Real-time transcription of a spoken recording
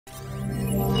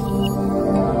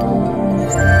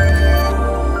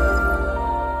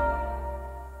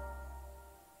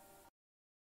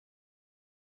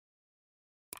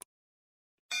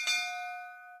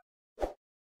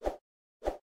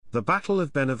The Battle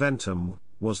of Beneventum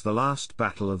was the last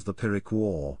battle of the Pyrrhic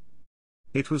War.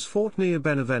 It was fought near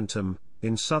Beneventum,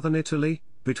 in southern Italy,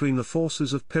 between the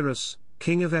forces of Pyrrhus,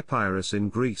 king of Epirus in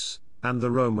Greece, and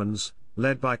the Romans,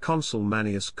 led by consul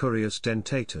Manius Curius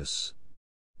Dentatus.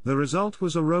 The result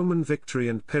was a Roman victory,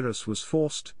 and Pyrrhus was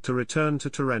forced to return to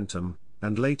Tarentum,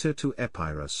 and later to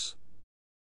Epirus.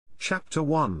 Chapter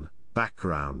 1,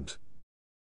 Background.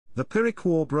 The Pyrrhic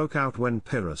War broke out when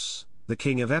Pyrrhus, the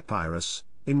king of Epirus,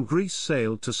 in Greece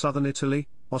sailed to southern Italy,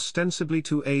 ostensibly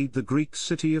to aid the Greek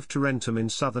city of Tarentum in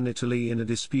southern Italy in a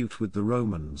dispute with the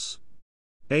Romans.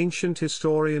 Ancient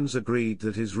historians agreed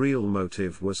that his real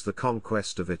motive was the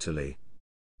conquest of Italy.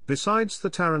 Besides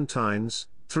the Tarentines,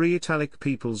 3 Italic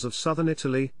peoples of southern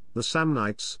Italy, the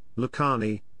Samnites,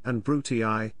 Lucani, and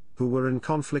Brutii, who were in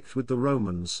conflict with the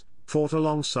Romans, fought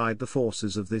alongside the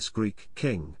forces of this Greek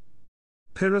king.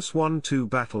 Pyrrhus won 2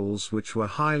 battles which were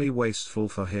highly wasteful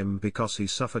for him because he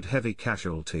suffered heavy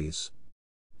casualties.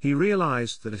 He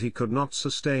realized that he could not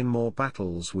sustain more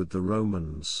battles with the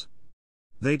Romans.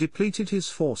 They depleted his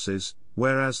forces,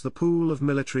 whereas the pool of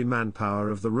military manpower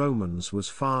of the Romans was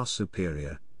far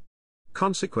superior.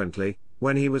 Consequently,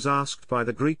 when he was asked by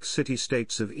the Greek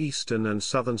city-states of eastern and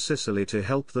southern Sicily to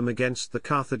help them against the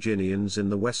Carthaginians in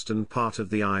the western part of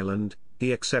the island,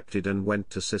 he accepted and went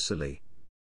to Sicily.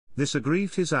 This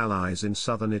aggrieved his allies in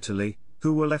southern Italy,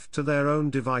 who were left to their own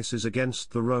devices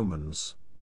against the Romans.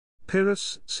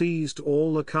 Pyrrhus seized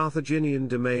all the Carthaginian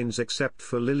domains except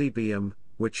for Lilybaeum,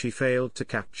 which he failed to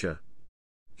capture.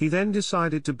 He then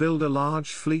decided to build a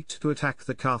large fleet to attack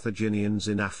the Carthaginians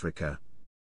in Africa.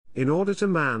 In order to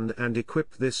man and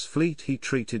equip this fleet, he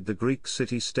treated the Greek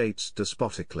city-states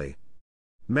despotically.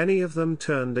 Many of them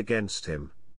turned against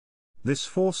him. This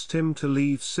forced him to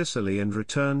leave Sicily and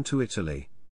return to Italy.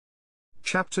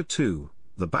 Chapter 2,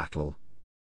 The Battle.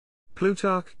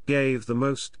 Plutarch gave the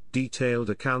most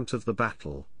detailed account of the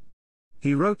battle.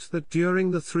 He wrote that during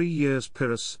the 3 years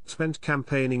Pyrrhus spent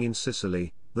campaigning in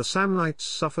Sicily, the Samnites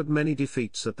suffered many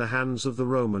defeats at the hands of the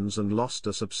Romans and lost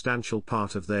a substantial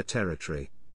part of their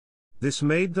territory. This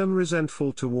made them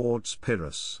resentful towards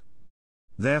Pyrrhus.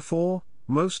 Therefore,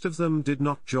 most of them did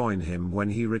not join him when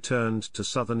he returned to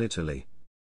southern Italy.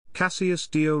 Cassius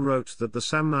Dio wrote that the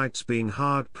Samnites, being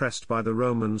hard-pressed by the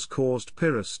Romans, caused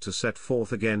Pyrrhus to set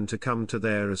forth again to come to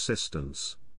their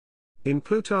assistance. In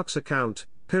Plutarch's account,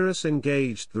 Pyrrhus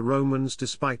engaged the Romans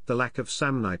despite the lack of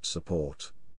Samnite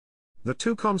support. The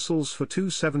 2 consuls for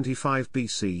 275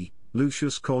 BC,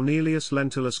 Lucius Cornelius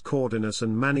Lentulus Cordinus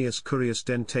and Manius Curius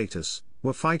Dentatus,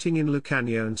 were fighting in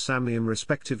Lucania and Samnium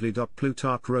respectively.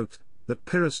 Plutarch wrote that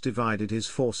Pyrrhus divided his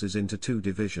forces into 2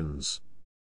 divisions.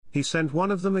 He sent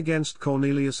one of them against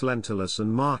Cornelius Lentulus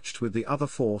and marched with the other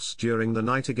force during the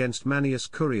night against Manius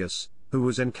Curius, who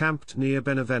was encamped near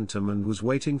Beneventum and was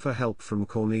waiting for help from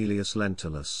Cornelius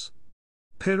Lentulus.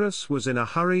 Pyrrhus was in a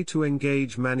hurry to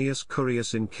engage Manius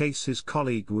Curius in case his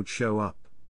colleague would show up.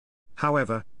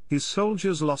 However, his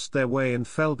soldiers lost their way and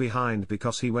fell behind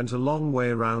because he went a long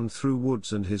way round through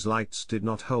woods and his lights did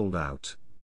not hold out.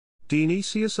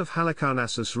 Dionysius of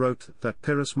Halicarnassus wrote that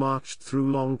Pyrrhus marched through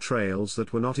long trails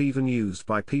that were not even used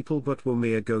by people but were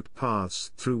mere goat paths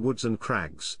through woods and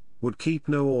crags, would keep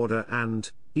no order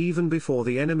and, even before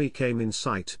the enemy came in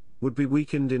sight, would be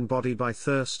weakened in body by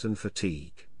thirst and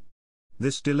fatigue.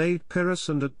 This delayed Pyrrhus,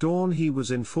 and at dawn he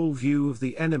was in full view of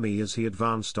the enemy as he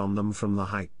advanced on them from the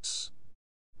heights.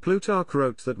 Plutarch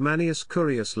wrote that Manius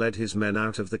Curius led his men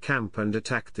out of the camp and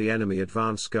attacked the enemy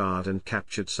advance guard and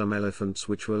captured some elephants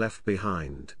which were left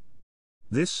behind.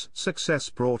 This success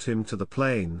brought him to the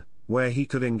plain, where he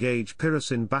could engage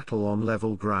Pyrrhus in battle on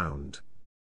level ground.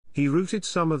 He routed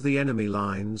some of the enemy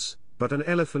lines, but an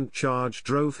elephant charge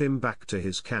drove him back to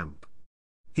his camp.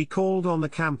 He called on the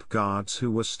camp guards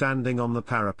who were standing on the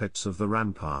parapets of the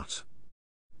rampart.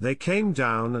 They came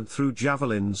down and threw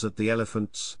javelins at the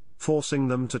elephants, forcing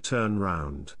them to turn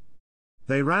round.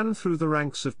 They ran through the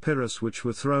ranks of Pyrrhus which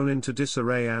were thrown into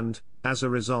disarray and, as a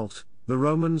result, the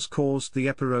Romans caused the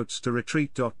Epirotes to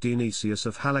retreat. Dionysius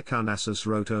of Halicarnassus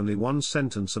wrote only 1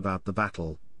 sentence about the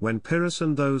battle, when Pyrrhus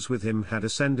and those with him had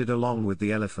ascended along with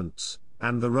the elephants,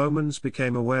 and the Romans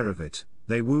became aware of it,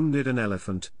 they wounded an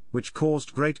elephant, which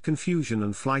caused great confusion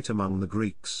and flight among the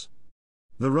Greeks.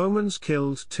 The Romans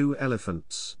killed 2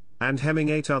 elephants, and hemming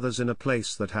 8 others in a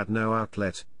place that had no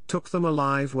outlet, took them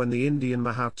alive when the Indian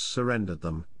Mahouts surrendered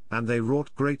them, and they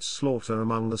wrought great slaughter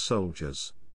among the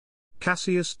soldiers.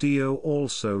 Cassius Dio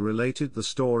also related the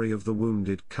story of the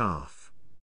wounded calf.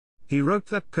 He wrote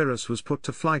that Pyrrhus was put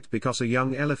to flight because a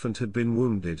young elephant had been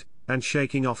wounded, and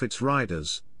shaking off its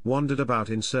riders, wandered about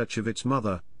in search of its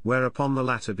mother, whereupon the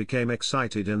latter became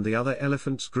excited and the other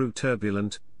elephants grew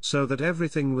turbulent, so that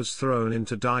everything was thrown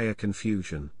into dire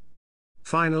confusion.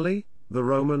 Finally, the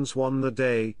Romans won the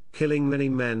day, killing many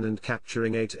men and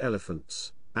capturing 8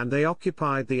 elephants, and they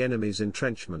occupied the enemy's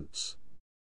entrenchments.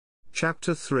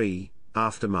 Chapter 3,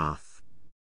 Aftermath.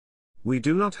 We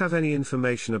do not have any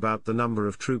information about the number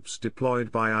of troops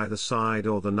deployed by either side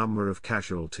or the number of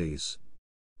casualties.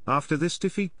 After this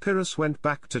defeat, Pyrrhus went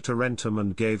back to Tarentum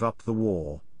and gave up the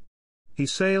war. He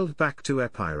sailed back to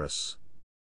Epirus.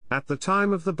 At the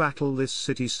time of the battle, this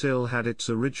city still had its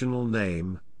original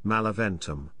name,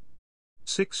 Beneventum.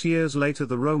 6 years later,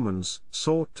 the Romans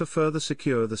sought to further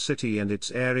secure the city and its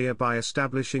area by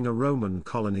establishing a Roman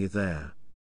colony there.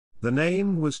 The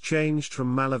name was changed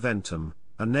from Beneventum,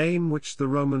 a name which the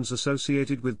Romans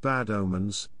associated with bad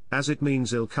omens, as it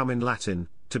means ill come in Latin,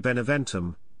 to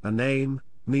Beneventum, a name,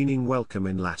 meaning welcome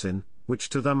in Latin, which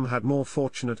to them had more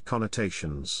fortunate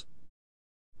connotations.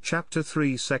 Chapter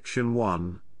 3, Section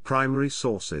 1, Primary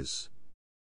Sources.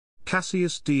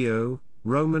 Cassius Dio,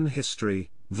 Roman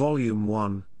History, Volume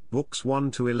 1, Books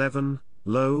 1-11,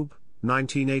 Loeb,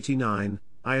 1989,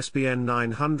 ISBN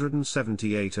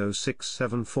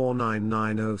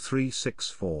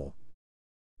 9780674990364.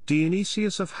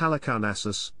 Dionysius of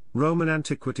Halicarnassus, Roman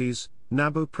Antiquities,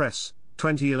 Nabu Press,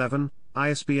 2011,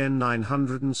 ISBN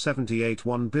 978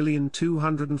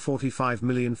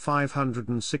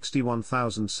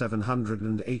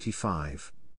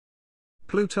 1,245,561,785.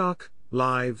 Plutarch,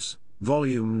 Lives,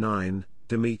 Volume 9,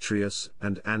 Demetrius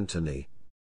and Antony.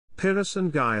 Pyrrhus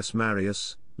and Gaius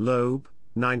Marius, Loeb,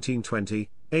 1920,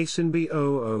 Asinby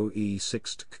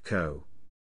 00E6 Co.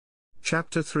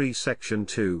 Chapter 3, Section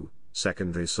 2,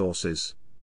 Secondary Sources.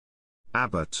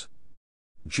 Abbott.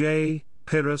 J.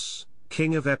 Pyrrhus,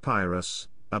 King of Epirus,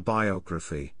 A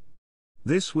Biography.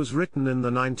 This was written in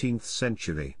the 19th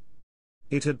century.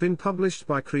 It had been published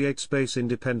by CreateSpace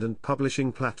Independent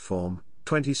Publishing Platform,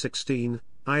 2016,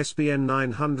 ISBN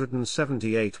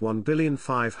 978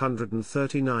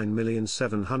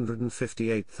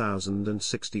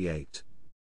 1,539,758,068.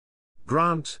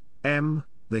 Grant, M.,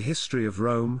 The History of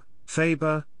Rome,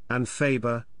 Faber, and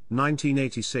Faber,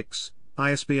 1986,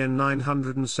 ISBN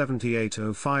 978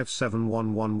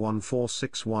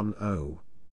 0571114610.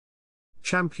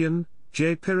 Champion,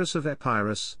 J. Pyrrhus of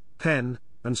Epirus, Pen,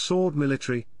 and Sword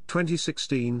Military,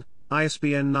 2016,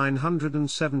 ISBN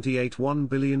 978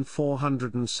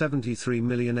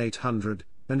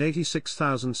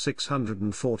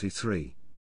 1,473,886,643.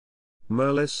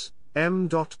 Merlis, M.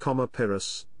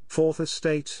 Pyrrhus, Fourth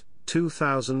Estate,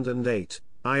 2008,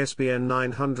 ISBN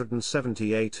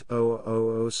 978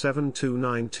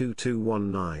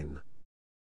 0007292219.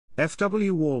 F.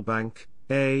 W. Wallbank,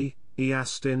 A., E.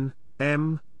 Astin,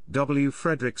 M., W.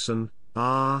 Fredrickson,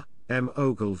 R., M.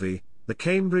 Ogilvy, The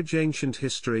Cambridge Ancient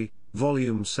History,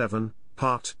 Volume 7,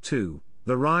 Part 2,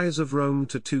 The Rise of Rome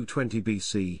to 220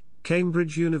 BC,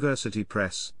 Cambridge University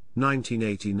Press,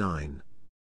 1989.